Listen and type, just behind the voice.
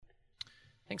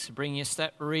Thanks for bringing us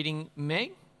that reading,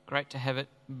 Meg. Great to have it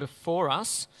before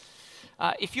us.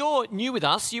 If you're new with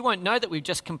us, you won't know that we've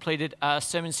just completed a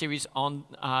sermon series on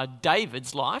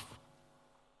David's life.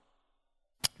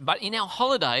 But in our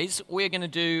holidays, we're going to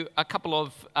do a couple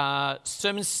of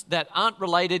sermons that aren't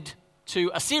related to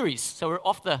a series. So we're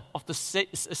off the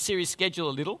series schedule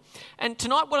a little. And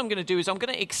tonight what I'm going to do is I'm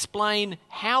going to explain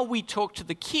how we talk to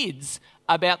the kids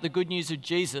about the good news of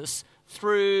Jesus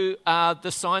through the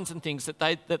signs and things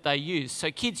that they use.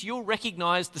 So kids, you'll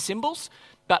recognise the symbols,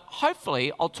 but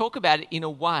hopefully I'll talk about it in a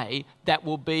way that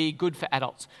will be good for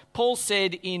adults. Paul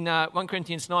said in 1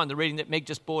 Corinthians 9, the reading that Meg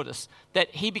just brought us,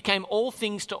 that he became all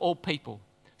things to all people.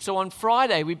 So on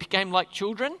Friday we became like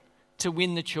children to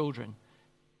win the children.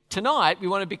 Tonight we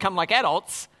want to become like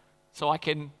adults so I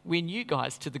can win you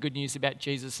guys to the good news about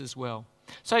Jesus as well.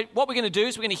 So what we're going to do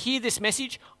is we're going to hear this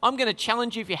message. I'm going to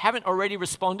challenge you, if you haven't already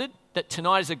responded, that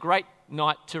tonight is a great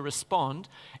night to respond.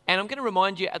 And I'm going to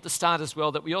remind you at the start as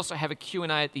well that we also have a Q&A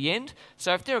at the end.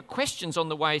 So if there are questions on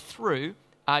the way through,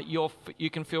 you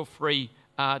can feel free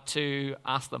to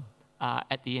ask them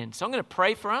at the end. So I'm going to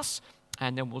pray for us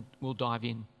and then we'll dive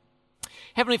in.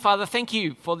 Heavenly Father, thank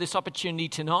you for this opportunity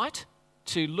tonight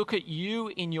to look at you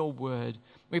in your word.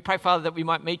 We pray, Father, that we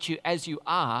might meet you as you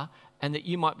are and that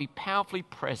you might be powerfully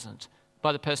present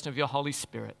by the person of your Holy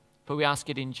Spirit. For we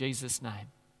ask it in Jesus' name.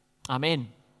 Amen.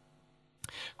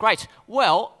 Great.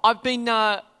 Well, I've been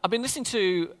listening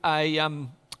to a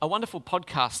wonderful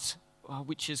podcast,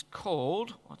 which is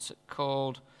called, what's it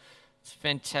called? It's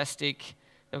fantastic.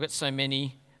 They've got so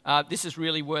many. This is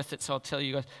really worth it, so I'll tell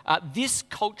you guys. This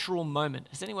Cultural Moment.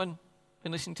 Has anyone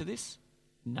been listening to this?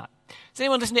 No. Has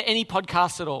anyone listened to any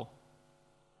podcasts at all?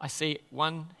 I see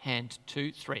 1 hand,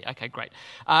 2, 3. Okay, great.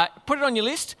 Put it on your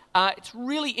list. It's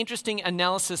really interesting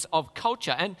analysis of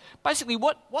culture. And basically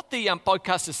what the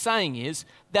podcast is saying is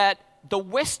that the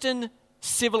Western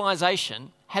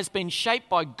civilization has been shaped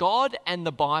by God and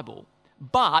the Bible,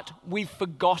 but we've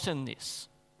forgotten this.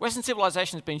 Western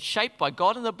civilization has been shaped by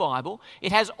God and the Bible.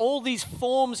 It has all these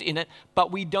forms in it,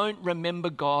 but we don't remember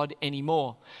God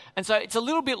anymore. And so it's a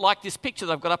little bit like this picture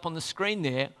that I've got up on the screen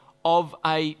there of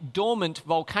a dormant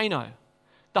volcano.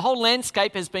 The whole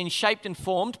landscape has been shaped and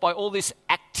formed by all this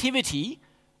activity,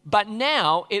 but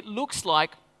now it looks like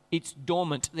it's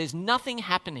dormant. There's nothing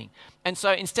happening. And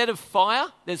so instead of fire,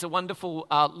 there's a wonderful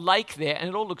lake there, and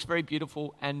it all looks very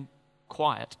beautiful and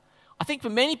quiet. I think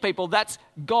for many people, that's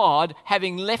God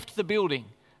having left the building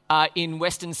in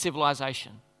Western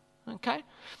civilization. Okay?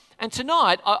 And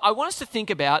tonight, I want us to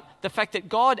think about the fact that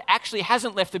God actually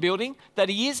hasn't left the building, that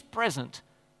he is present.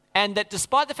 And that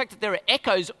despite the fact that there are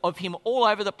echoes of him all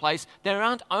over the place, there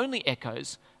aren't only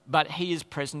echoes, but he is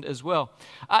present as well.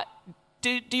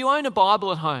 Do you own a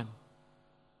Bible at home?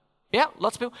 Yeah,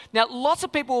 lots of people. Now, lots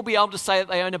of people will be able to say that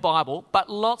they own a Bible, but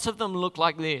lots of them look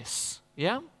like this.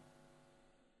 Yeah?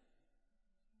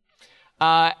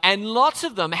 And lots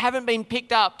of them haven't been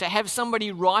picked up to have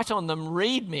somebody write on them,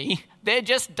 read me. They're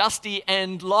just dusty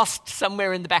and lost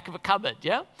somewhere in the back of a cupboard,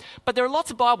 yeah? But there are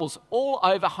lots of Bibles all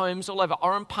over homes, all over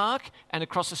Oran Park and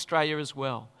across Australia as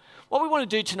well. What we want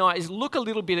to do tonight is look a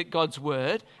little bit at God's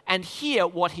Word and hear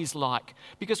what he's like.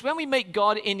 Because when we meet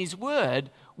God in his Word,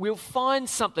 we'll find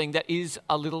something that is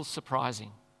a little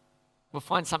surprising. We'll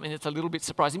find something that's a little bit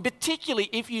surprising, particularly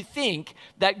if you think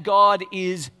that God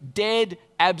is dead,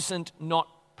 absent, not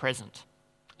present.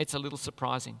 It's a little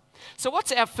surprising. So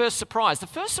what's our first surprise? The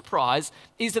first surprise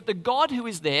is that the God who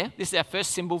is there, this is our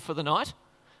first symbol for the night.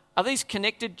 Are these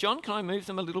connected, John? Can I move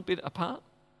them a little bit apart?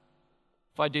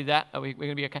 If I do that, we're going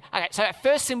to be okay. Okay, so our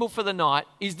first symbol for the night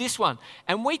is this one.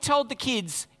 And we told the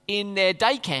kids in their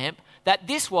day camp that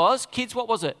this was, kids, what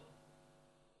was it?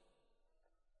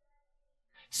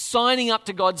 Signing up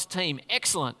to God's team.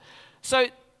 Excellent. So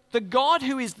the God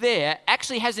who is there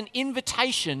actually has an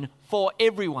invitation for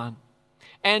everyone.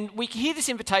 And we hear this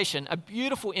invitation, a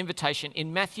beautiful invitation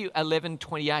in Matthew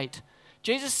 11:28.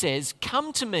 Jesus says,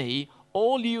 "Come to me,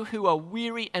 all you who are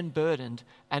weary and burdened,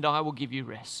 and I will give you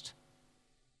rest."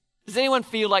 Does anyone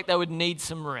feel like they would need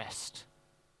some rest?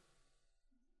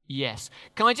 Yes.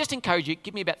 Can I just encourage you,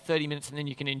 give me about 30 minutes and then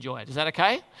you can enjoy it. Is that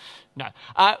okay? No.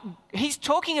 He's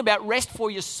talking about rest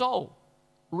for your soul,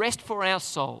 rest for our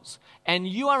souls. And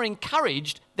you are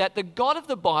encouraged that the God of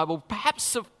the Bible, perhaps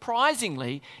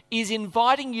surprisingly, is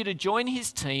inviting you to join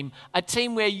his team, a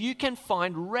team where you can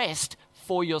find rest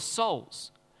for your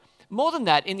souls. More than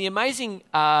that, in the amazing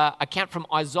account from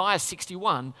Isaiah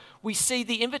 61, we see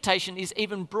the invitation is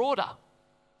even broader.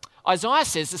 Isaiah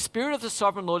says, "The Spirit of the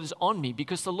Sovereign Lord is on me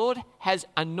because the Lord has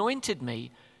anointed me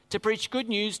to preach good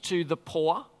news to the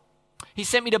poor. He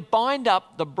sent me to bind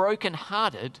up the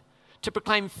brokenhearted, to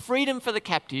proclaim freedom for the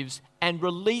captives and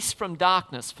release from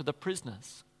darkness for the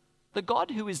prisoners. The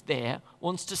God who is there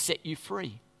wants to set you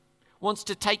free, wants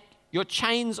to take your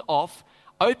chains off,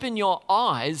 open your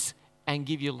eyes, and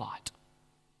give you light.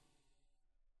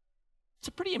 It's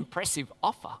a pretty impressive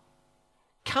offer.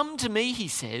 Come to me, he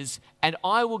says, and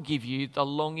I will give you the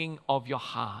longing of your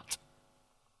heart.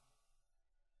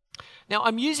 Now,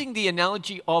 I'm using the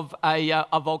analogy of a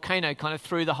volcano kind of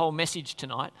through the whole message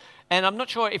tonight. And I'm not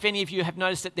sure if any of you have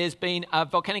noticed that there's been a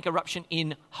volcanic eruption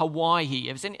in Hawaii.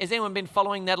 Has anyone been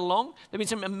following that along? There have been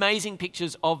some amazing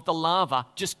pictures of the lava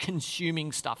just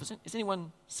consuming stuff. Has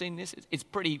anyone seen this? It's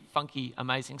pretty funky,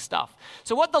 amazing stuff.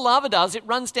 So what the lava does, it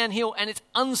runs downhill and it's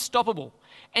unstoppable.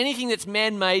 Anything that's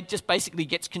man-made just basically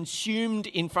gets consumed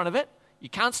in front of it. You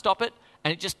can't stop it,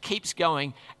 and it just keeps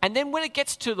going. And then when it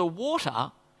gets to the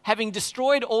water, having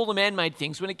destroyed all the man-made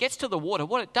things, when it gets to the water,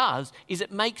 what it does is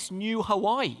it makes new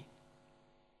Hawaii.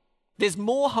 There's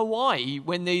more Hawaii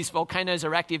when these volcanoes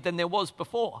are active than there was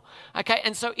before. Okay,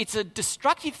 and so it's a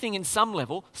destructive thing in some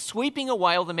level, sweeping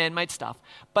away all the man-made stuff,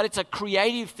 but it's a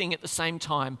creative thing at the same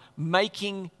time,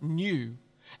 making new.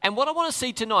 And what I want to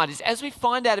see tonight is as we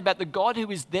find out about the God who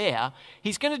is there,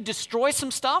 he's going to destroy some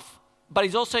stuff, but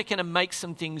he's also going to make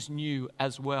some things new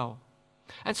as well.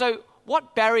 And so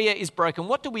what barrier is broken?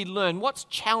 What do we learn? What's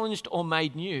challenged or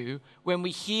made new when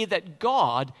we hear that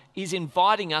God is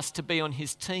inviting us to be on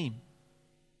his team?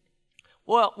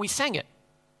 Well, we sang it.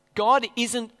 God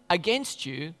isn't against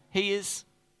you, he is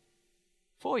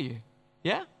for you.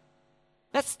 Yeah?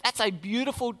 That's a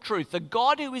beautiful truth. The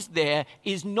God who is there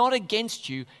is not against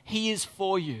you, he is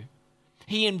for you.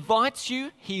 He invites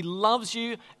you, he loves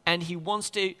you, and he wants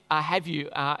to have you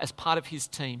as part of his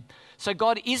team. So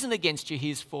God isn't against you, he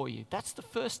is for you. That's the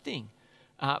first thing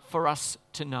for us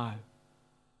to know.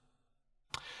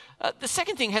 The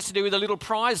second thing has to do with a little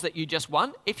prize that you just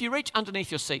won. If you reach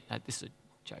underneath your seat, this is a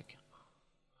joke.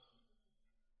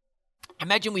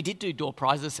 Imagine we did do door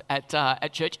prizes at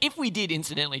church. If we did,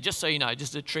 incidentally, just so you know,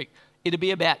 just a trick, it'd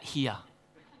be about here.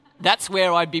 That's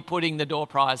where I'd be putting the door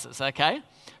prizes, okay?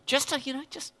 Just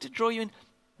to draw you in.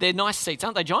 They're nice seats,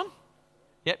 aren't they, John?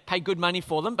 Yeah, pay good money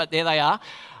for them, but there they are.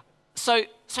 So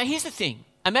here's the thing.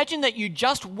 Imagine that you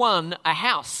just won a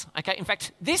house, okay? In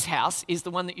fact, this house is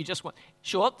the one that you just won.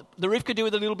 Sure, the roof could do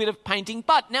with a little bit of painting,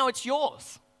 but now it's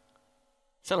yours.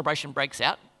 Celebration breaks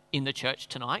out in the church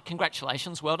tonight.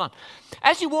 Congratulations, well done.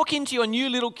 As you walk into your new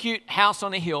little cute house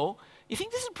on a hill, you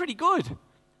think this is pretty good.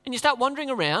 And you start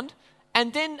wandering around,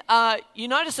 and then you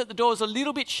notice that the door is a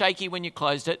little bit shaky when you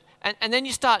closed it, and then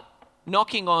you start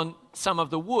knocking on some of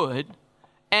the wood,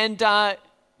 and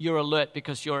you're alert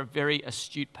because you're a very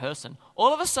astute person.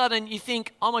 All of a sudden, you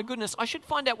think, oh my goodness, I should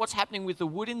find out what's happening with the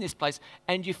wood in this place,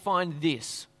 and you find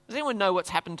this. Does anyone know what's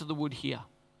happened to the wood here?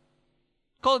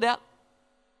 Call it out.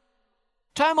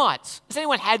 Termites. Has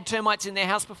anyone had termites in their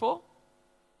house before?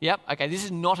 Yep. Okay, this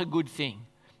is not a good thing.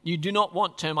 You do not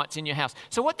want termites in your house.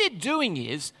 So what they're doing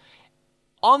is,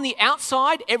 on the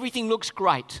outside, everything looks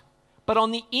great. But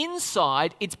on the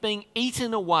inside, it's being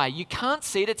eaten away. You can't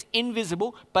see it, it's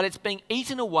invisible, but it's being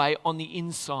eaten away on the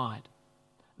inside.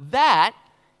 That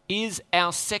is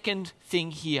our second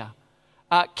thing here.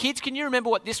 Kids, can you remember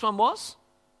what this one was?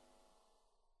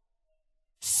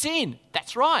 Sin.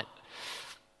 That's right.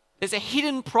 There's a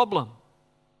hidden problem.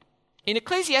 In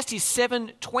Ecclesiastes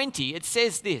 7:20, it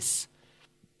says this: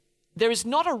 there is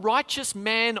not a righteous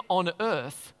man on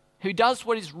earth who does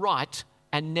what is right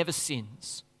and never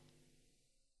sins.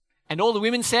 And all the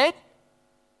women said,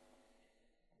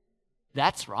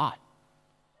 that's right.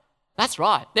 That's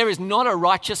right. There is not a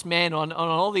righteous man on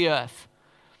all the earth.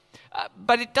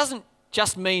 But it doesn't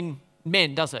just mean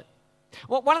men, does it?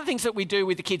 Well, one of the things that we do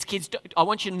with the kids, I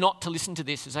want you not to listen to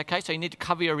this, is okay? So you need to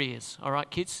cover your ears, all right,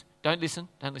 kids? Don't listen.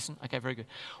 Okay, very good.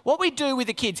 What we do with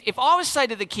the kids, if I was to say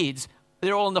to the kids,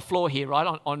 they're all on the floor here,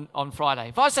 right, on Friday.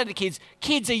 If I was to say to the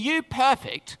kids, are you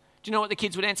perfect? Do you know what the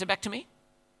kids would answer back to me?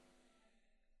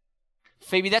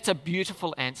 Phoebe, that's a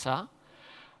beautiful answer.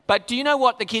 But do you know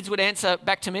what the kids would answer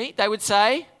back to me? They would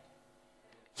say,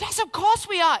 yes, of course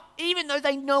we are, even though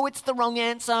they know it's the wrong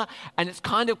answer, and it's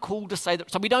kind of cool to say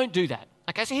that. So we don't do that.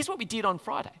 Okay, so here's what we did on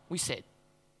Friday. We said,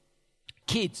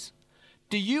 kids,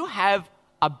 do you have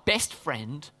a best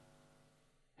friend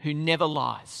who never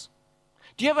lies?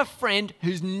 Do you have a friend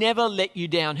who's never let you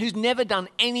down, who's never done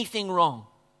anything wrong?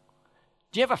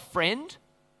 Do you have a friend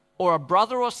or a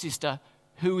brother or sister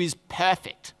who is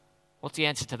perfect? What's the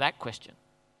answer to that question?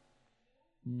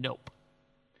 Nope.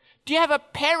 Do you have a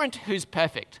parent who's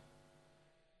perfect?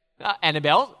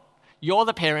 Annabelle, you're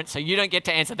the parent, so you don't get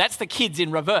to answer. That's the kids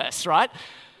in reverse, right?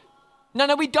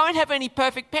 No, we don't have any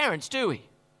perfect parents, do we?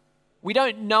 We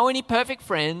don't know any perfect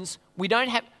friends. We don't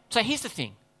have... So here's the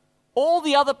thing. All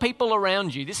the other people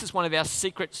around you, this is one of our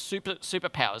secret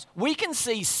superpowers. We can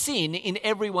see sin in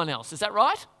everyone else. Is that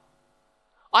right?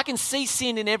 I can see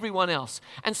sin in everyone else.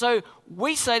 And so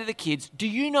we say to the kids, do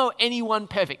you know anyone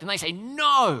perfect? And they say,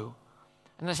 no.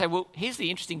 And they say, well, here's the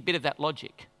interesting bit of that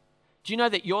logic. Do you know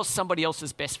that you're somebody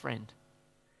else's best friend?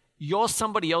 You're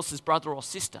somebody else's brother or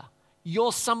sister.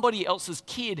 You're somebody else's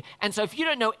kid. And so if you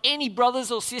don't know any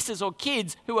brothers or sisters or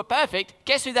kids who are perfect,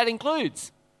 guess who that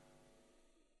includes?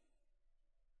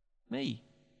 Me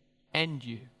and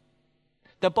you.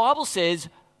 The Bible says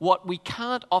what we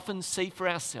can't often see for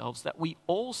ourselves, that we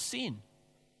all sin.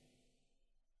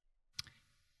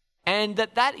 And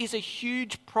that is a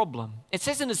huge problem. It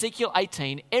says in Ezekiel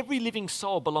 18, every living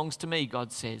soul belongs to me,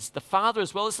 God says. The father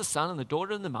as well as the son and the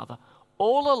daughter and the mother,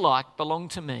 all alike belong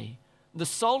to me. The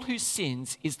soul who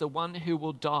sins is the one who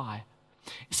will die.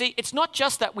 You see, it's not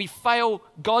just that we fail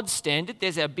God's standard.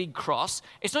 There's our big cross.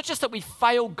 It's not just that we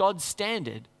fail God's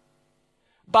standard.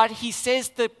 But he says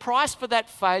the price for that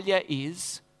failure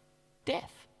is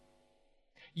death.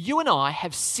 You and I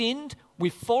have sinned,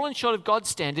 we've fallen short of God's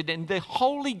standard, and the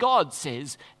holy God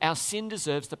says our sin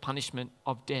deserves the punishment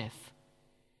of death.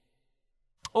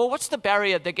 Or what's the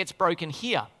barrier that gets broken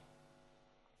here?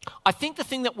 I think the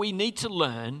thing that we need to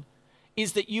learn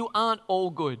is that you aren't all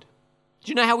good.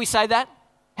 Do you know how we say that?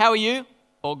 How are you?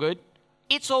 All good.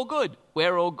 It's all good.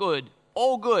 We're all good.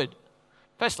 All good.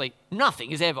 Firstly,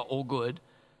 nothing is ever all good.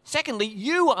 Secondly,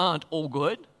 you aren't all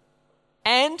good.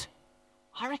 And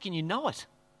I reckon you know it.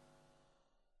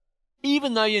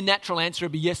 Even though your natural answer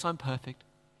would be, yes, I'm perfect.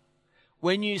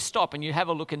 When you stop and you have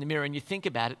a look in the mirror and you think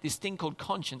about it, this thing called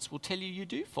conscience will tell you you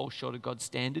do fall short of God's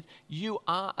standard. You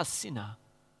are a sinner.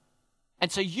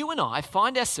 And so you and I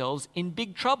find ourselves in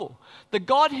big trouble. The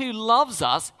God who loves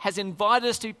us has invited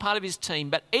us to be part of his team,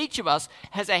 but each of us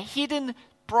has a hidden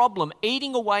problem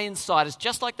eating away inside us,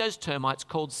 just like those termites,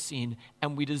 called sin,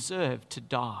 and we deserve to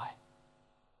die.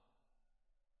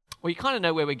 Well, you kind of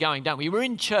know where we're going, don't we? We're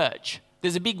in church.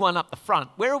 There's a big one up the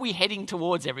front. Where are we heading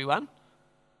towards, everyone?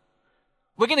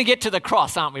 We're going to get to the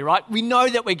cross, aren't we, right? We know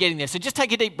that we're getting there. So just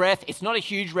take a deep breath. It's not a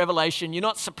huge revelation. You're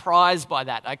not surprised by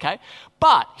that, okay?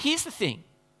 But here's the thing.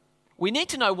 We need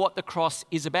to know what the cross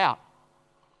is about.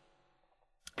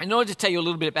 In order to tell you a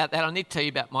little bit about that, I need to tell you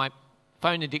about my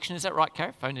phone addiction. Is that right,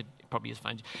 Carrie? Probably is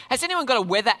phone. Has anyone got a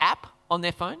weather app on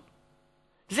their phone?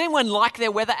 Does anyone like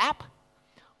their weather app?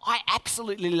 I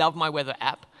absolutely love my weather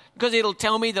app because it'll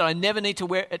tell me that I never need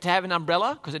to have an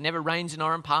umbrella because it never rains in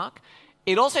Oran Park.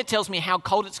 It also tells me how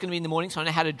cold it's going to be in the morning, so I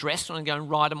know how to dress when I go and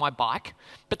ride on my bike.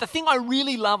 But the thing I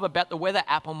really love about the weather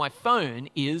app on my phone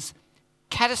is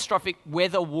catastrophic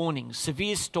weather warnings,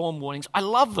 severe storm warnings. I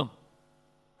love them,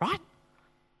 right?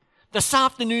 This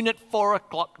afternoon at 4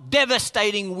 o'clock,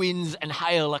 devastating winds and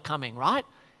hail are coming, right?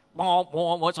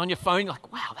 What's on your phone? You're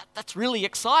like, wow, that's really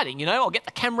exciting. You know, I'll get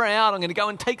the camera out. I'm going to go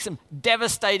and take some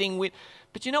devastating wind.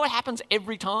 But you know what happens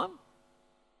every time?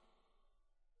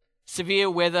 Severe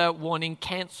weather warning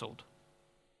cancelled.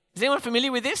 Is anyone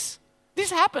familiar with this? This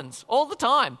happens all the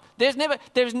time. There's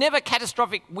never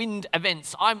catastrophic wind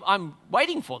events. I'm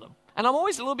waiting for them. And I'm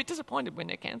always a little bit disappointed when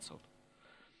they're cancelled.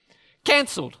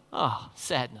 Cancelled. Oh,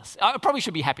 sadness. I probably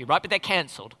should be happy, right? But they're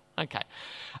cancelled. Okay.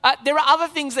 There are other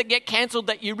things that get cancelled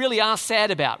that you really are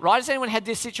sad about, right? Has anyone had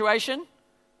this situation?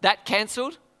 That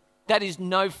cancelled? That is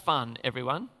no fun,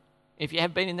 everyone. If you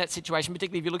have been in that situation,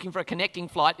 particularly if you're looking for a connecting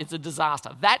flight, it's a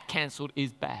disaster. That cancelled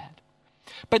is bad.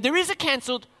 But there is a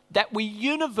cancelled that we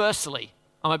universally,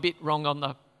 I'm a bit wrong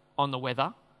on the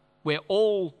weather. We're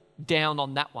all down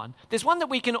on that one. There's one that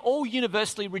we can all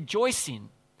universally rejoice in.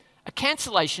 A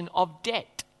cancellation of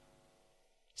debt.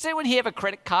 Does anyone here have a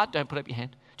credit card? Don't put up your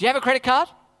hand. Do you have a credit card?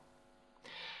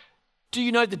 Do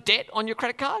you know the debt on your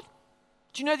credit card?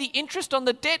 Do you know the interest on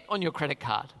the debt on your credit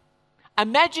card?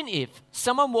 Imagine if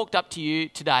someone walked up to you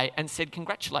today and said,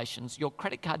 congratulations, your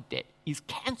credit card debt is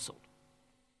cancelled.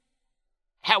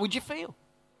 How would you feel?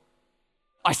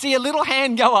 I see a little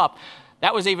hand go up.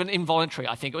 That was even involuntary,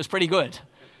 I think. It was pretty good.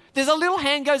 There's a little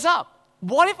hand goes up.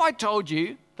 What if I told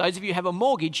you, those of you who have a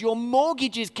mortgage, your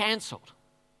mortgage is cancelled?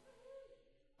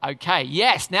 Okay,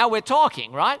 yes, now we're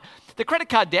talking, right? The credit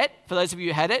card debt, for those of you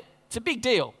who had it, it's a big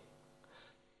deal.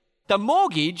 The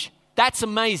mortgage, that's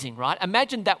amazing, right?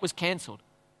 Imagine that was cancelled.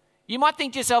 You might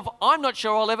think to yourself, I'm not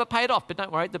sure I'll ever pay it off, but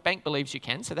don't worry, the bank believes you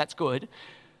can, so that's good.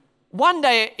 One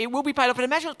day it will be paid off, but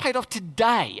imagine it was paid off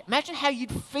today. Imagine how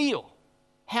you'd feel,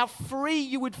 how free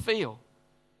you would feel.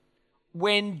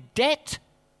 When debt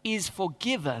is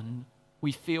forgiven,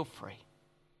 we feel free.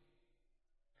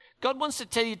 God wants to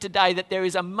tell you today that there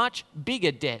is a much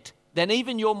bigger debt than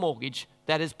even your mortgage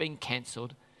that has been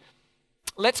cancelled.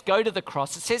 Let's go to the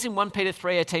cross. It says in 1 Peter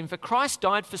 3:18, "For Christ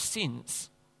died for sins,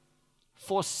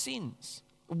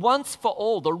 once for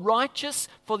all, the righteous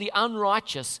for the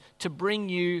unrighteous, to bring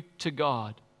you to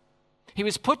God. He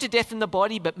was put to death in the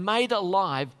body, but made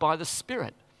alive by the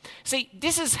Spirit." See,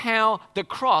 this is how the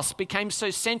cross became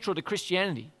so central to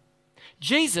Christianity.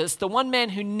 Jesus, the one man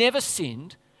who never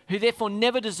sinned, who therefore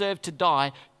never deserved to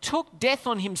die, took death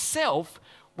on himself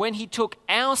when he took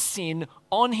our sin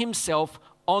on himself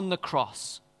on the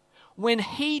cross. When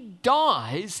he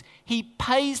dies, he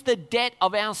pays the debt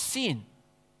of our sin.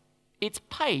 It's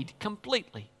paid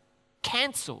completely,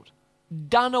 cancelled,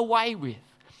 done away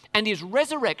with. And his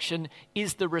resurrection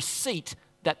is the receipt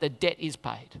that the debt is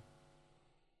paid.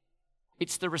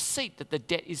 It's the receipt that the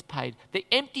debt is paid. The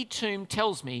empty tomb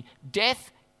tells me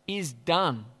death is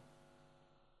done.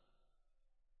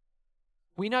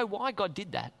 We know why God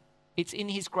did that. It's in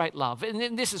his great love.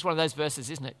 And this is one of those verses,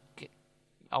 isn't it?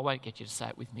 I won't get you to say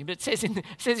it with me, but it says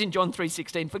in John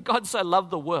 3:16, "For God so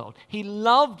loved the world, he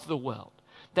loved the world,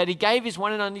 that he gave his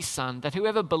one and only Son, that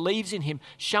whoever believes in him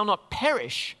shall not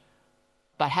perish,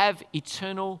 but have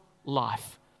eternal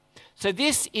life." So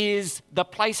this is the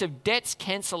place of debt's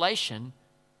cancellation.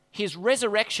 His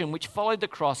resurrection, which followed the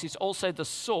cross, is also the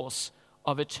source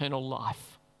of eternal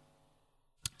life.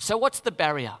 So what's the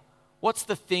barrier? What's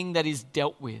the thing that is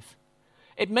dealt with?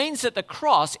 It means that the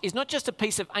cross is not just a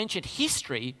piece of ancient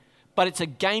history, but it's a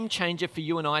game changer for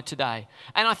you and I today.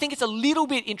 And I think it's a little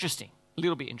bit interesting,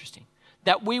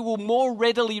 that we will more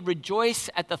readily rejoice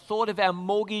at the thought of our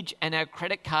mortgage and our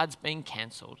credit cards being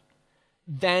cancelled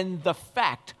than the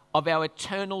fact of our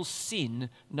eternal sin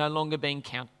no longer being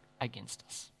counted against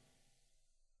us.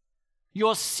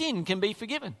 Your sin can be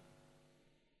forgiven.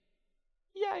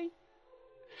 Yay.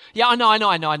 Yeah, I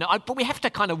know. But we have to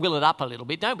kind of will it up a little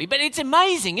bit, don't we? But it's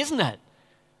amazing, isn't it?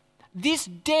 This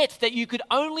debt that you could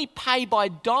only pay by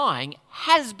dying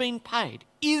has been paid,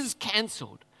 is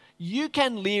cancelled. You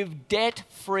can live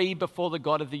debt-free before the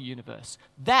God of the universe.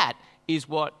 That is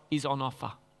what is on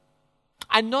offer.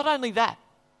 And not only that,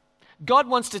 God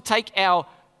wants to take our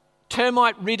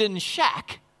termite-ridden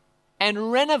shack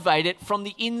and renovate it from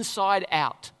the inside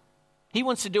out. He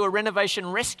wants to do a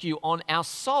renovation rescue on our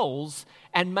souls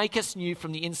and make us new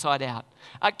from the inside out.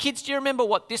 Kids, do you remember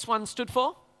what this one stood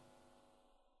for?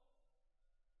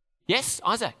 Yes,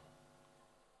 Isaac?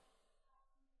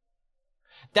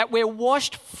 That we're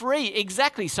washed free,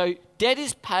 exactly. So debt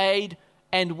is paid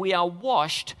and we are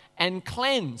washed and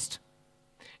cleansed.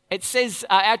 It says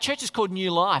our church is called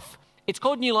New Life. It's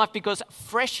called New Life because a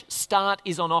fresh start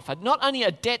is on offer. Not only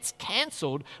are debts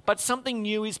cancelled, but something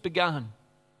new is begun.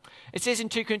 It says in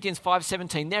 2 Corinthians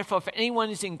 5:17, "Therefore, if anyone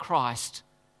is in Christ,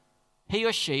 he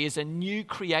or she is a new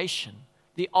creation.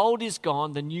 The old is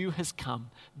gone, the new has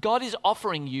come." God is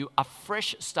offering you a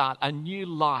fresh start, a new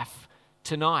life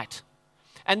tonight.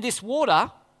 And this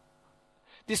water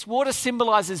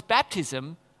symbolizes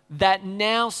baptism that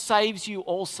now saves you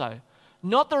also.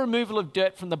 Not the removal of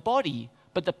dirt from the body,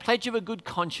 but the pledge of a good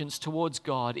conscience towards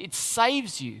God. It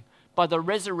saves you by the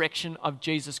resurrection of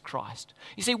Jesus Christ.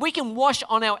 You see, we can wash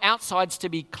on our outsides to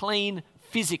be clean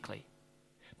physically,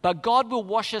 but God will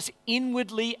wash us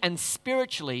inwardly and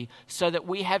spiritually so that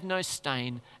we have no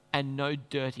stain and no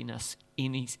dirtiness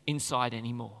inside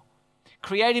anymore.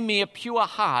 "Create in me a pure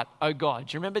heart, O God."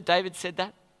 Do you remember David said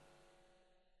that?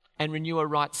 "And renew a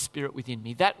right spirit within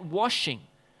me." That washing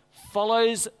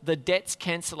follows the debt's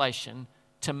cancellation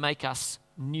to make us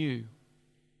new.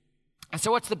 And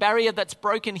so what's the barrier that's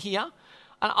broken here?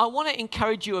 And I want to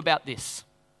encourage you about this.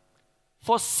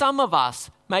 For some of us,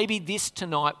 maybe this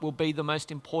tonight will be the most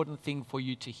important thing for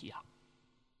you to hear.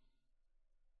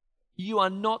 You are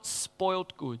not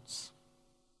spoilt goods.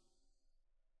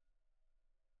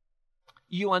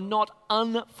 You are not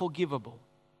unforgivable.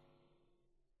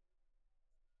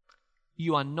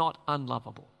 You are not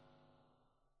unlovable.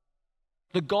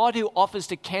 The God who offers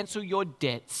to cancel your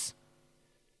debts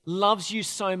loves you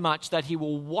so much that he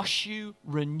will wash you,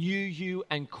 renew you,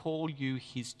 and call you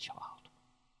his child.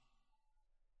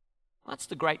 That's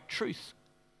the great truth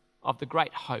of the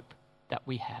great hope that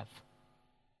we have.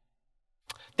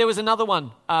 There was another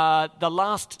one, the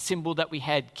last symbol that we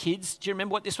had. Kids, do you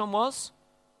remember what this one was?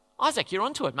 Isaac, you're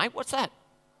onto it, mate. What's that?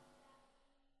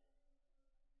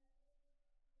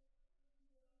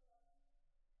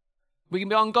 We can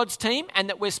be on God's team and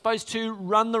that we're supposed to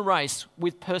run the race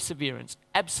with perseverance.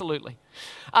 Absolutely.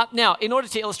 Now, in order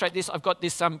to illustrate this, I've got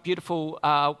this beautiful,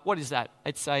 what is that?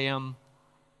 It's a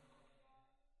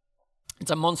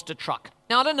monster truck.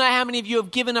 Now, I don't know how many of you have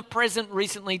given a present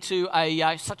recently to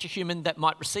such a human that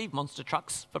might receive monster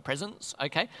trucks for presents,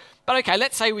 okay? But okay,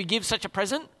 let's say we give such a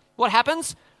present. What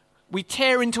happens? We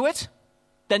tear into it.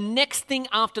 The next thing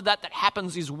after that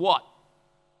happens is what?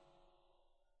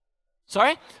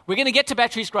 Sorry? We're going to get to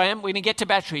batteries, Graham. We're going to get to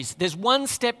batteries. There's one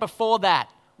step before that.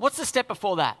 What's the step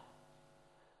before that?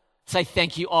 Say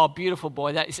thank you. Oh, beautiful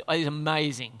boy. That is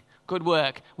amazing. Good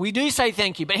work. We do say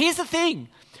thank you. But here's the thing.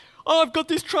 Oh, I've got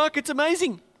this truck. It's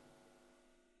amazing.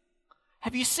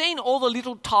 Have you seen all the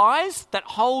little ties that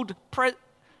hold...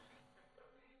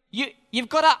 You've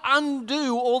got to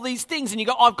undo all these things. And you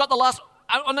go, oh, I've got the last...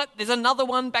 Oh, no, there's another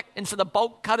one back. And so the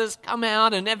bolt cutters come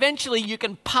out. And eventually you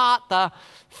can part the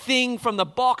thing from the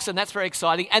box. And that's very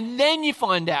exciting. And then you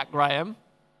find out, Graham,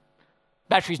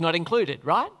 battery's not included,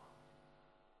 right?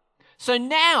 So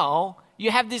now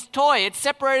you have this toy. It's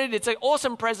separated. It's an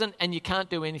awesome present. And you can't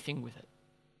do anything with it.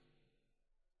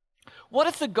 What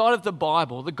if the God of the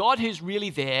Bible, the God who's really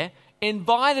there,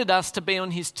 invited us to be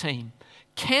on his team,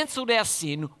 cancelled our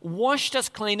sin, washed us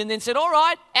clean, and then said, all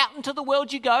right, out into the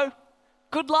world you go.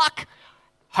 Good luck.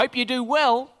 Hope you do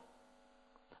well.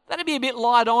 That'd be a bit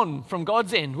light on from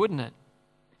God's end, wouldn't it?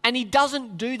 And he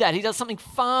doesn't do that. He does something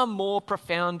far more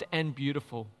profound and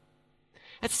beautiful.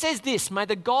 It says this, may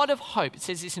the God of hope, it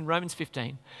says this in Romans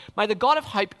 15, may the God of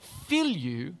hope fill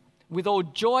you with all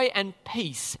joy and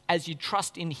peace as you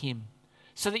trust in him,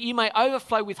 so that you may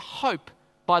overflow with hope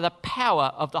by the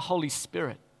power of the Holy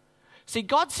Spirit. See,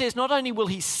 God says not only will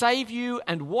he save you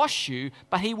and wash you,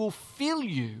 but he will fill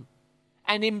you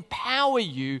and empower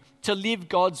you to live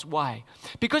God's way.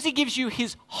 Because he gives you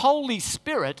his Holy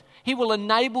Spirit, he will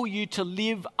enable you to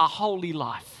live a holy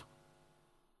life.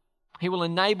 He will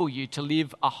enable you to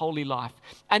live a holy life.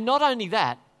 And not only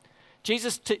that,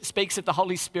 Jesus speaks of the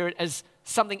Holy Spirit as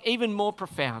something even more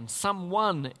profound,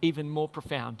 someone even more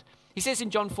profound. He says in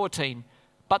John 14,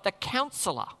 but the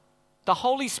Counselor, the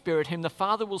Holy Spirit, whom the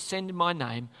Father will send in my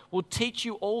name, will teach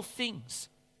you all things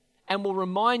and will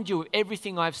remind you of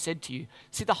everything I've said to you.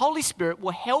 See, the Holy Spirit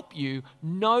will help you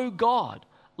know God,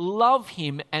 love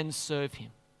him, and serve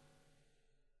him.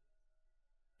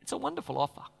 It's a wonderful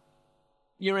offer.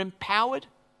 You're empowered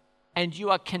and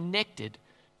you are connected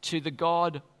to the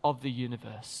God of the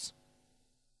universe.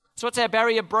 So what's our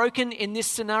barrier broken in this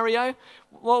scenario?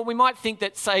 Well, we might think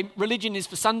that, say, religion is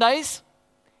for Sundays.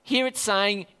 Here it's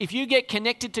saying, if you get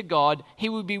connected to God, he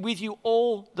will be with you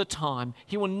all the time.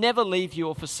 He will never leave you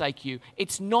or forsake you.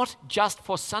 It's not just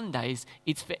for Sundays,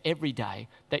 it's for every day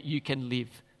that you can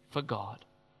live for God.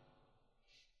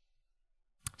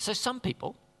 So some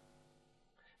people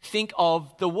think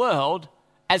of the world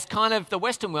as kind of the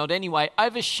Western world anyway,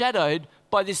 overshadowed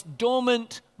by this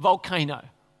dormant volcano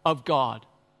of God.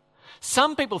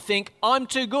 Some people think, I'm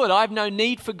too good, I have no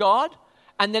need for God,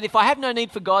 and that if I have no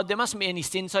need for God, there mustn't be any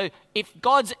sin, so if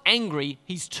God's angry,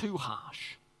 he's too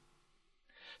harsh.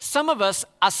 Some of us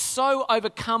are so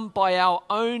overcome by our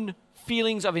own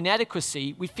feelings of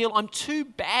inadequacy, we feel I'm too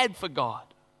bad for God.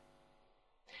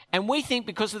 And we think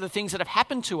because of the things that have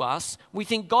happened to us, we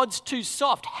think God's too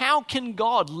soft. How can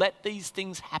God let these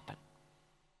things happen?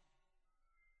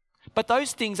 But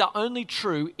those things are only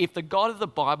true if the God of the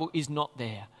Bible is not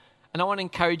there. And I want to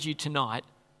encourage you tonight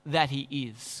that he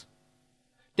is.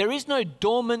 There is no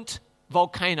dormant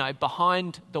volcano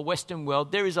behind the Western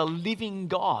world. There is a living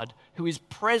God who is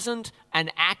present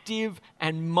and active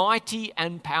and mighty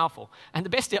and powerful. And the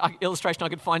best illustration I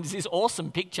could find is this awesome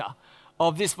picture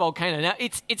of this volcano. Now,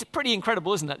 it's pretty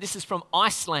incredible, isn't it? This is from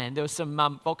Iceland. There were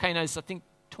some volcanoes, I think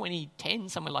 2010,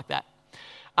 somewhere like that.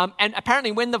 And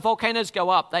apparently when the volcanoes go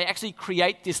up, they actually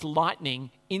create this lightning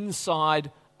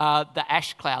inside the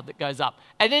ash cloud that goes up.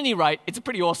 At any rate, it's a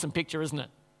pretty awesome picture, isn't it?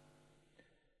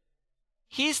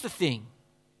 Here's the thing.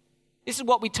 This is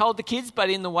what we told the kids,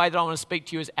 but in the way that I want to speak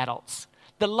to you as adults.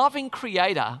 The loving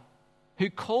Creator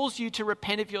who calls you to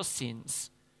repent of your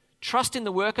sins, trust in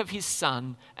the work of his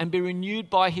Son, and be renewed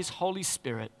by his Holy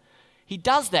Spirit. He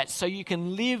does that so you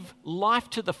can live life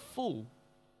to the full,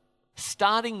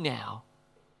 starting now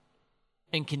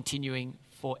and continuing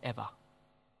forever.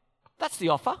 That's the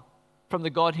offer from the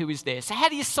God who is there. So how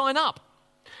do you sign up?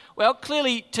 Well,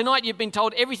 clearly tonight you've been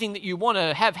told everything that you want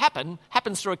to have happen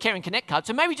happens through a Care and Connect card.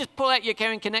 So maybe just pull out your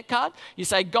Care and Connect card. You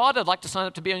say, God, I'd like to sign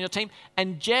up to be on your team.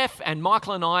 And Jeff and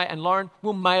Michael and I and Lauren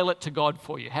will mail it to God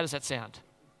for you. How does that sound?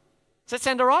 Does that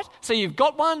sound all right? So you've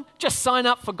got one, just sign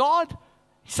up for God.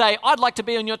 Say, I'd like to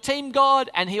be on your team, God,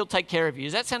 and he'll take care of you.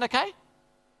 Does that sound okay?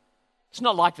 It's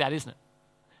not like that, isn't it?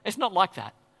 It's not like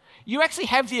that. You actually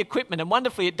have the equipment, and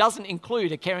wonderfully it doesn't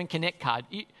include a Care and Connect card.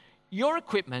 Your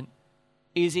equipment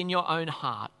is in your own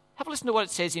heart. Have a listen to what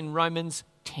it says in Romans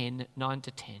 10, 9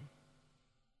 to 10.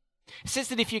 It says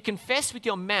that if you confess with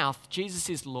your mouth Jesus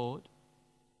is Lord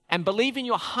and believe in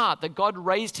your heart that God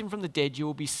raised him from the dead, you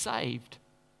will be saved.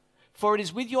 For it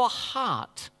is with your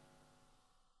heart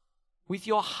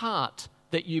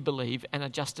that you believe and are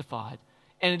justified.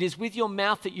 And it is with your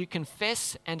mouth that you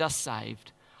confess and are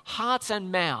saved. Hearts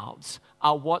and mouths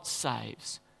are what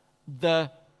saves.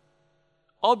 The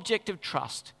object of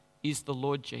trust is the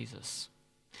Lord Jesus.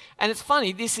 And it's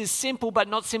funny, this is simple but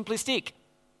not simplistic.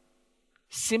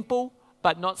 Simple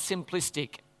but not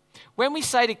simplistic. When we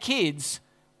say to kids,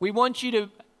 we want you to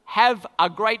have a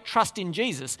great trust in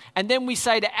Jesus, and then we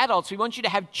say to adults, we want you to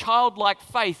have childlike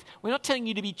faith, we're not telling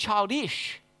you to be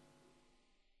childish,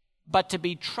 but to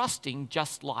be trusting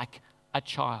just like a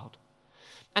child.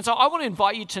 And so I want to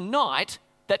invite you tonight,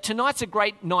 that tonight's a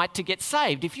great night to get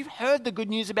saved. If you've heard the good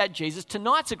news about Jesus,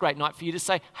 tonight's a great night for you to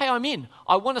say, hey, I'm in.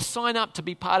 I want to sign up to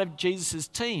be part of Jesus'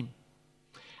 team.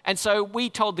 And so we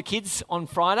told the kids on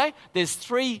Friday, there's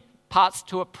 3 parts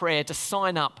to a prayer to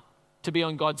sign up to be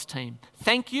on God's team.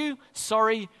 Thank you,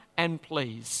 sorry, and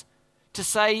please. To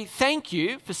say thank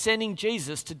you for sending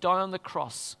Jesus to die on the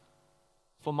cross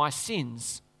for my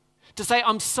sins. To say,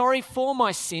 I'm sorry for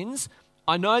my sins.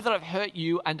 I know that I've hurt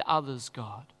you and others,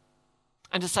 God.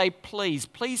 And to say, please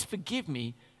forgive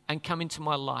me and come into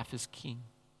my life as King.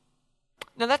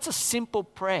 Now that's a simple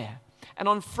prayer. And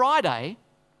on Friday,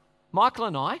 Michael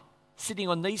and I, sitting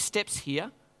on these steps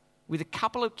here with a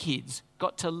couple of kids,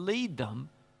 got to lead them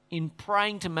in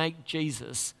praying to make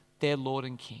Jesus their Lord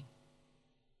and King.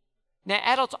 Now,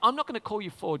 adults, I'm not going to call you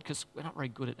forward because we're not very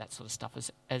good at that sort of stuff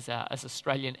as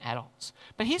Australian adults.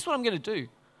 But here's what I'm going to do.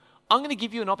 I'm going to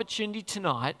give you an opportunity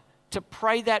tonight to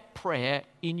pray that prayer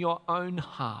in your own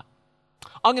heart.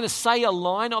 I'm going to say a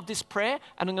line of this prayer,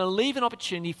 and I'm going to leave an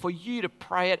opportunity for you to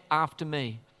pray it after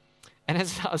me. And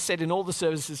as I said in all the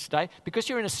services today, because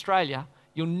you're in Australia,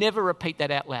 you'll never repeat that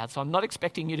out loud. So I'm not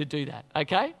expecting you to do that,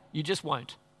 okay? You just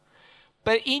won't.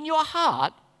 But in your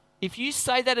heart, if you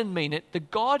say that and mean it, the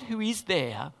God who is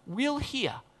there will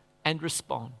hear and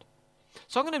respond.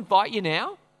 So I'm going to invite you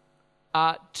now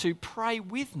to pray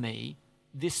with me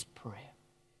this prayer.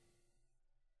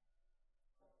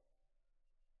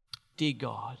 Dear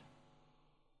God,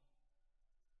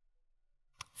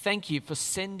 thank you for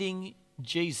sending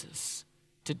Jesus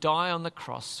to die on the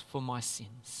cross for my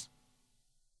sins.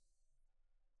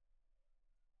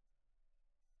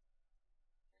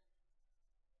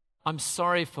 I'm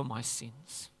sorry for my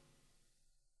sins.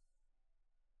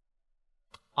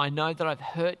 I know that I've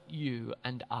hurt you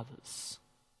and others.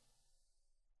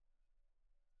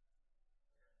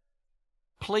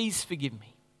 Please forgive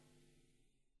me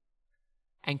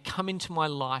and come into my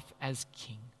life as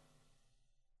King.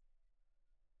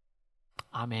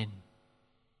 Amen.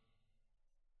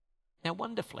 Now,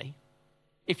 wonderfully,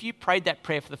 if you prayed that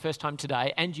prayer for the first time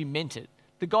today and you meant it,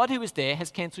 the God who was there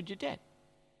has cancelled your debt.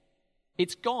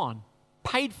 It's gone,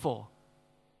 paid for,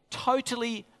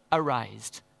 totally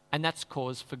erased, and that's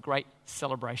cause for great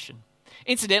celebration.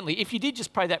 Incidentally, if you did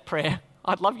just pray that prayer,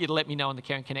 I'd love you to let me know on the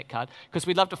Care and Connect card, because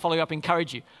we'd love to follow you up and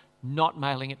encourage you, not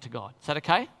mailing it to God. Is that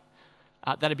okay?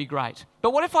 That'd be great.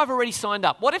 But what if I've already signed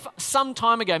up? What if some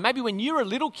time ago, maybe when you were a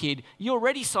little kid, you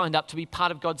already signed up to be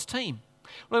part of God's team?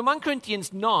 Well, in 1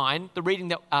 Corinthians 9, the reading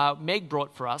that Meg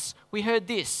brought for us, we heard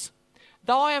this.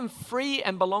 Though I am free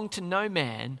and belong to no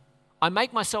man, I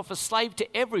make myself a slave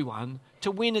to everyone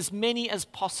to win as many as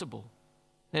possible.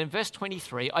 Then in verse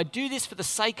 23, I do this for the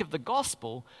sake of the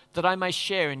gospel, that I may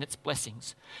share in its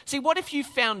blessings. See, what if you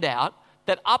found out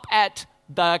that up at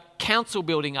the council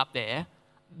building up there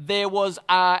was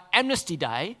Amnesty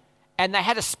Day, and they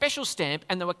had a special stamp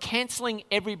and they were cancelling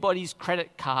everybody's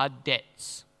credit card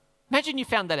debts? Imagine you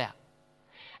found that out.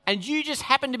 And you just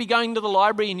happened to be going to the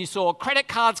library and you saw credit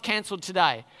cards cancelled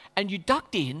today. And you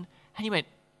ducked in and you went,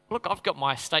 look, I've got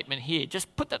my statement here.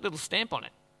 Just put that little stamp on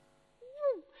it.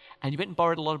 And you went and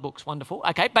borrowed a lot of books. Wonderful.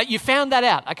 Okay, but you found that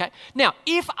out. Okay. Now,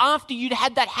 if after you'd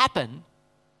had that happen,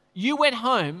 you went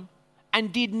home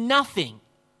and did nothing,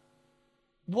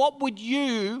 what would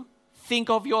you think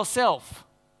of yourself?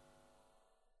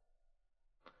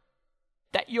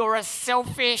 That you're a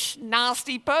selfish,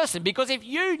 nasty person. Because if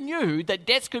you knew that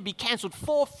debts could be cancelled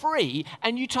for free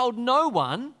and you told no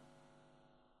one,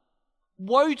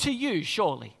 woe to you,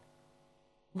 surely.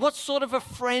 What sort of a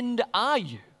friend are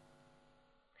you?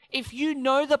 If you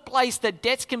know the place that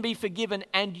debts can be forgiven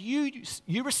and you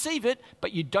receive it,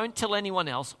 but you don't tell anyone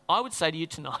else, I would say to you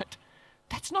tonight,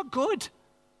 that's not good.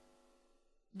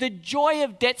 The joy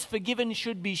of debts forgiven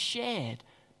should be shared.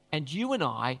 And you and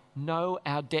I know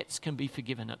our debts can be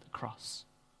forgiven at the cross.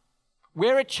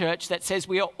 We're a church that says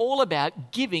we are all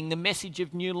about giving the message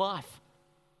of new life.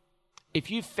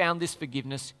 If you've found this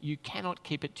forgiveness, you cannot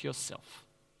keep it to yourself.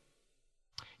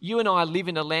 You and I live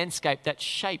in a landscape that's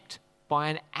shaped by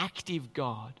an active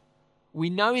God. We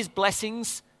know his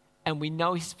blessings and we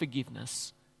know his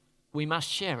forgiveness. We must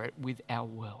share it with our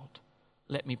world.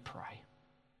 Let me pray.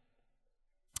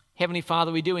 Heavenly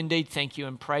Father, we do indeed thank you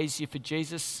and praise you for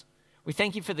Jesus. We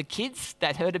thank you for the kids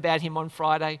that heard about him on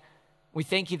Friday. We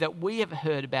thank you that we have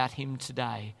heard about him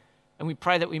today. And we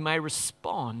pray that we may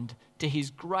respond to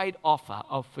his great offer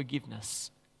of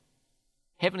forgiveness.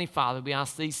 Heavenly Father, we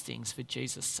ask these things for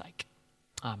Jesus' sake.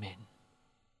 Amen.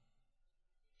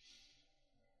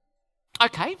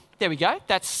 Okay, there we go.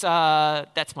 That's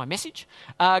my message.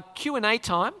 Q&A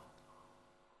time.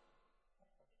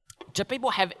 Do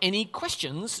people have any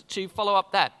questions to follow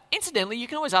up that? Incidentally, you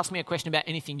can always ask me a question about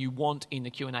anything you want in the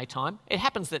Q&A time. It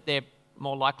happens that they're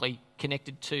more likely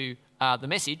connected to the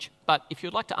message, but if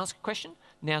you'd like to ask a question,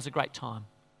 now's a great time.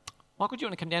 Michael, do you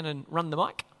want to come down and run the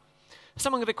mic?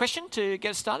 Someone got a question to get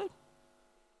us started?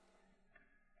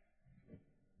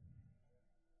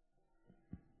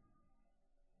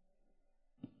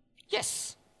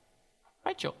 Yes.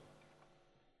 Rachel.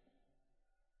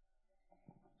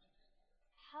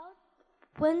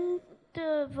 When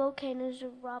the volcanoes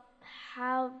erupt,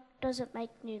 how does it make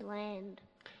new land?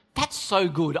 That's so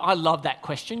good. I love that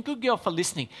question. Good girl for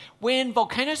listening. When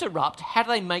volcanoes erupt, how do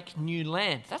they make new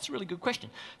land? That's a really good question.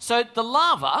 So the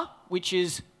lava, which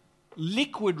is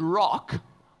liquid rock,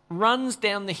 runs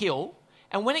down the hill,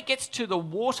 and when it gets to the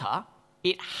water,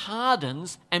 it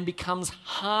hardens and becomes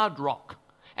hard rock.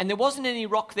 And there wasn't any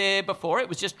rock there before. It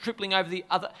was just tripling over the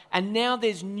other. And now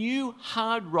there's new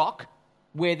hard rock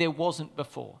where there wasn't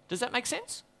before. Does that make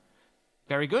sense?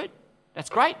 Very good. That's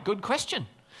great. Good question.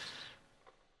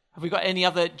 Have we got any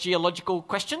other geological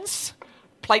questions?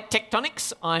 Plate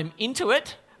tectonics, I'm into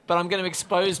it, but I'm going to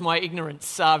expose my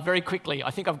ignorance very quickly.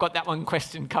 I think I've got that one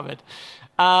question covered.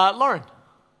 Lauren?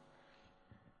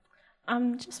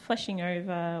 I'm just fleshing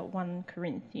over 1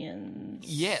 Corinthians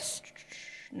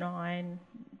 9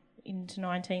 into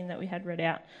 19 that we had read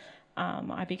out.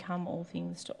 I become all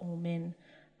things to all men.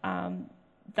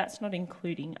 That's not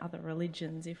including other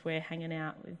religions. If we're hanging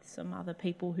out with some other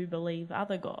people who believe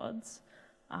other gods,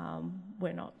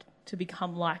 we're not to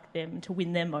become like them, to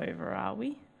win them over, are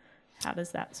we? How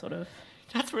does that sort of...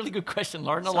 That's a really good question,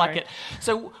 Lauren. I like it.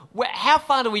 So how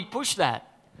far do we push that?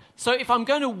 So if I'm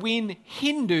going to win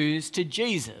Hindus to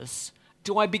Jesus,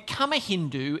 do I become a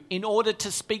Hindu in order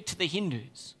to speak to the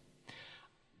Hindus?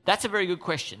 That's a very good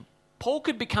question. Paul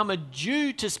could become a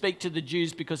Jew to speak to the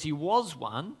Jews because he was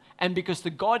one, and because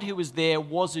the God who was there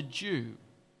was a Jew.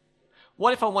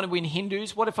 What if I want to win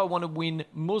Hindus? What if I want to win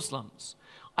Muslims?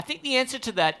 I think the answer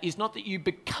to that is not that you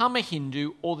become a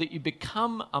Hindu or that you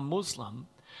become a Muslim,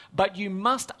 but you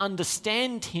must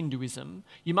understand Hinduism,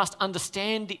 you must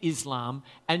understand Islam,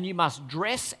 and you must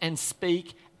dress and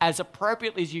speak as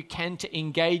appropriately as you can to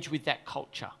engage with that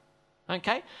culture.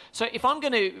 Okay? So if I'm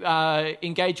going to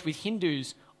engage with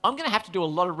Hindus, I'm going to have to do a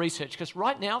lot of research, because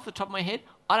right now, off the top of my head,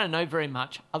 I don't know very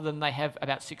much other than they have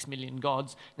about 6 million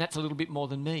gods, and that's a little bit more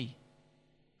than me.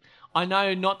 I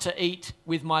know not to eat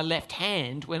with my left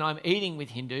hand when I'm eating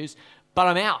with Hindus, but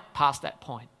I'm out past that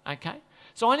point, okay?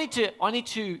 So I need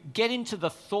to get into the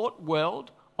thought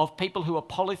world of people who are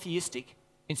polytheistic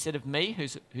instead of me,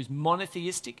 who's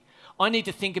monotheistic. I need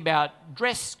to think about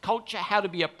dress, culture, how to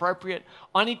be appropriate.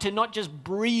 I need to not just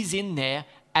breeze in there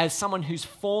as someone who's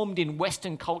formed in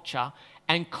Western culture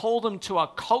and call them to a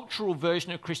cultural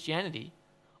version of Christianity.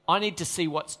 I need to see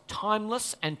what's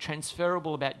timeless and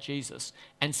transferable about Jesus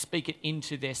and speak it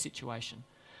into their situation.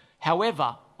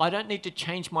 However, I don't need to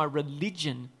change my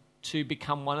religion to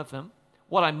become one of them.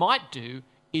 What I might do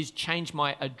is change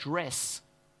my address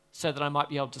so that I might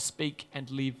be able to speak and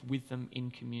live with them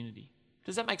in community.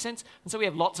 Does that make sense? And so we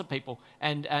have lots of people,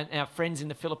 and our friends in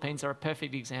the Philippines are a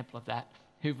perfect example of that,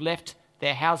 who've left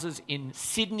their houses in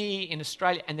Sydney, in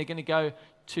Australia, and they're going to go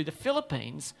to the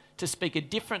Philippines to speak a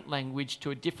different language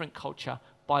to a different culture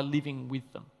by living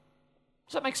with them.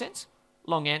 Does that make sense?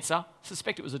 Long answer. I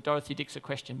suspect it was a Dorothy Dixer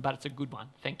question, but it's a good one.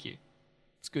 Thank you.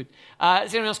 It's good.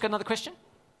 Has anyone else got another question?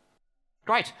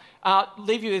 Great.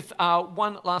 Leave you with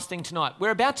one last thing tonight.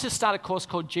 We're about to start a course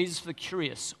called Jesus for the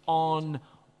Curious on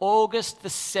August the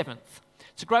 7th.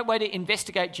 It's a great way to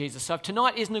investigate Jesus. So if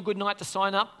tonight isn't a good night to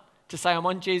sign up, to say I'm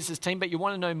on Jesus' team, but you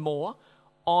want to know more,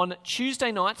 on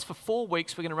Tuesday nights for 4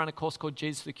 weeks, we're going to run a course called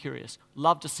Jesus for the Curious.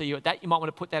 Love to see you at that. You might want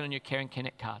to put that on your Care and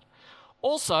Connect card.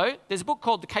 Also, there's a book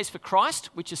called The Case for Christ,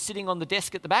 which is sitting on the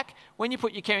desk at the back. When you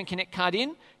put your Care and Connect card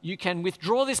in, you can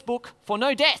withdraw this book for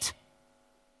no debt.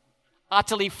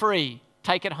 utterly free.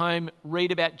 Take it home,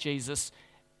 read about Jesus,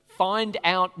 find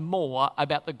out more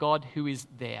about the God who is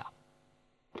there.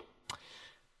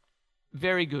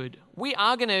 Very good. We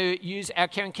are going to use our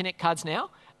Care and Connect cards now.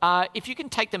 If you can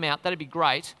take them out, that'd be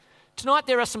great. Tonight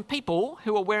there are some people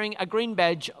who are wearing a green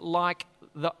badge like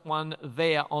the one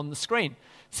there on the screen.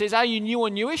 It says, are you new or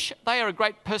newish? They are a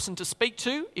great person to speak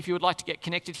to if you would like to get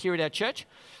connected here at our church.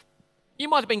 You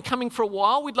might have been coming for a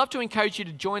while. We'd love to encourage you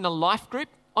to join a life group.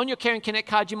 On your Care and Connect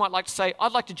card, you might like to say,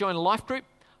 I'd like to join a life group.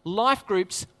 Life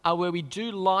groups are where we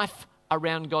do life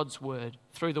around God's word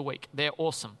through the week. They're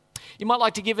awesome. You might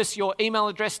like to give us your email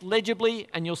address legibly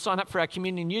and you'll sign up for our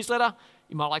community newsletter.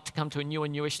 You might like to come to a new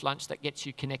and newish lunch that gets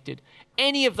you connected.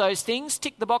 Any of those things,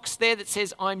 tick the box there that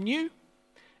says I'm new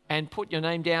and put your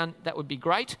name down. That would be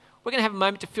great. We're going to have a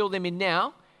moment to fill them in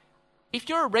now. If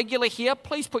you're a regular here,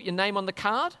 please put your name on the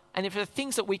card. And if there are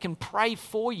things that we can pray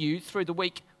for you through the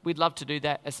week, we'd love to do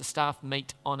that as the staff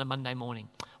meet on a Monday morning.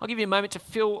 I'll give you a moment to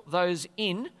fill those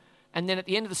in. And then at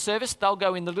the end of the service, they'll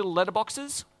go in the little letter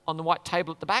boxes on the white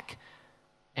table at the back.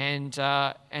 And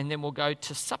then we'll go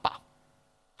to supper.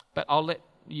 But I'll let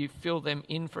you fill them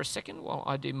in for a second while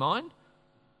I do mine.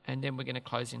 And then we're going to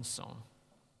close in song.